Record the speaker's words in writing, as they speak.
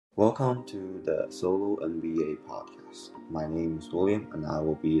Welcome to the Solo NBA podcast. My name is William and I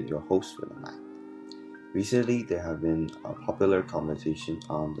will be your host for the night. Recently, there have been a popular conversation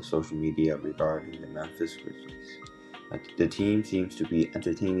on the social media regarding the Memphis Grizzlies. The team seems to be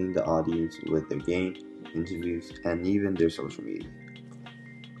entertaining the audience with their game, interviews, and even their social media.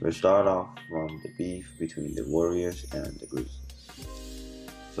 We'll start off from the beef between the Warriors and the Grizzlies.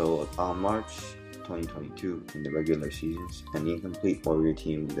 So on March 2022, in the regular seasons, an incomplete Warrior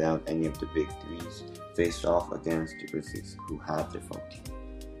team without any of the big threes faced off against the Grizzlies, who had their full team.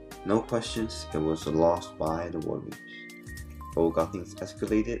 No questions, it was a loss by the Warriors. But what got things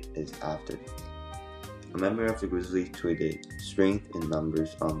escalated is after the game. A member of the Grizzlies tweeted strength in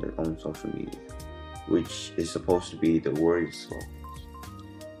numbers on their own social media, which is supposed to be the Warriors' slogan.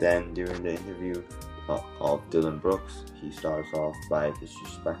 Then, during the interview of Dylan Brooks, he starts off by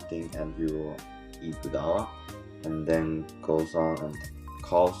disrespecting Andrew Iguodala, and then goes on and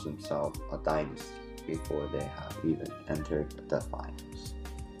calls himself a dynasty before they have even entered the finals.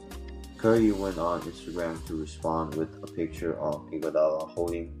 Curry went on Instagram to respond with a picture of Iguodala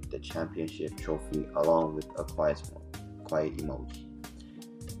holding the championship trophy along with a quiet emoji.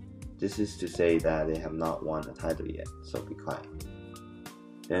 This is to say that they have not won a title yet, so be quiet.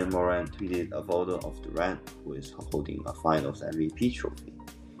 Then Morant tweeted a photo of Durant, who is holding a Finals MVP trophy,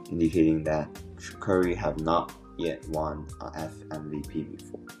 indicating that Curry have not yet won a FMVP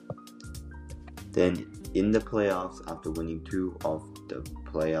before. Then, in the playoffs, after winning 2 of the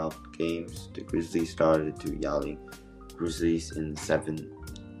playoff games, the Grizzlies started to yelling Grizzlies in 7,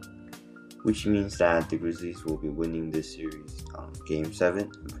 which means that the Grizzlies will be winning this series on Game 7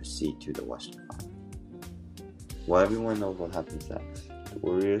 and proceed to the Western Final. Well, everyone knows what happens next. The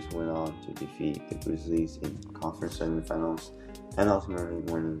Warriors went on to defeat the Grizzlies in conference semifinals and ultimately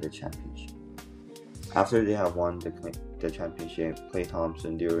winning the championship. After they have won the championship, Klay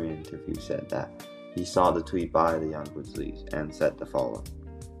Thompson during an interview said that he saw the tweet by the young Grizzlies and said the following: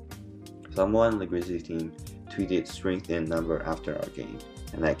 "Someone on the Grizzlies team tweeted strength in number after our game,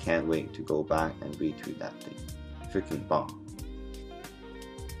 and I can't wait to go back and retweet that thing. Freaking bomb."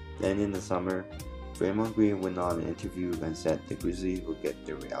 Then in the summer, Draymond Green went on an interview and said the Grizzlies would get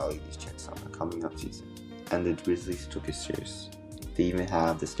their reality checks on the coming up season, and the Grizzlies took it serious. They even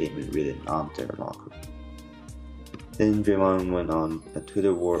have the statement written on their locker room. Then Draymond went on a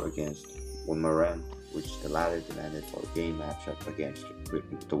Twitter war against Morant, which the latter demanded for a game matchup against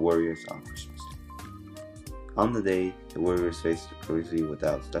the Warriors on Christmas Day. On the day, the Warriors faced the Grizzlies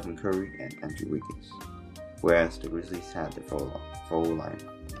without Stephen Curry and Andrew Wiggins, whereas the Grizzlies had their full lineup.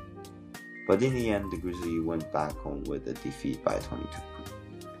 But in the end, the Grizzlies went back home with a defeat by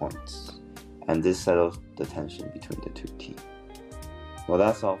 22 points, and this settled the tension between the two teams. Well,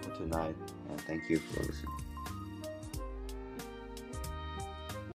 that's all for tonight, and thank you for listening.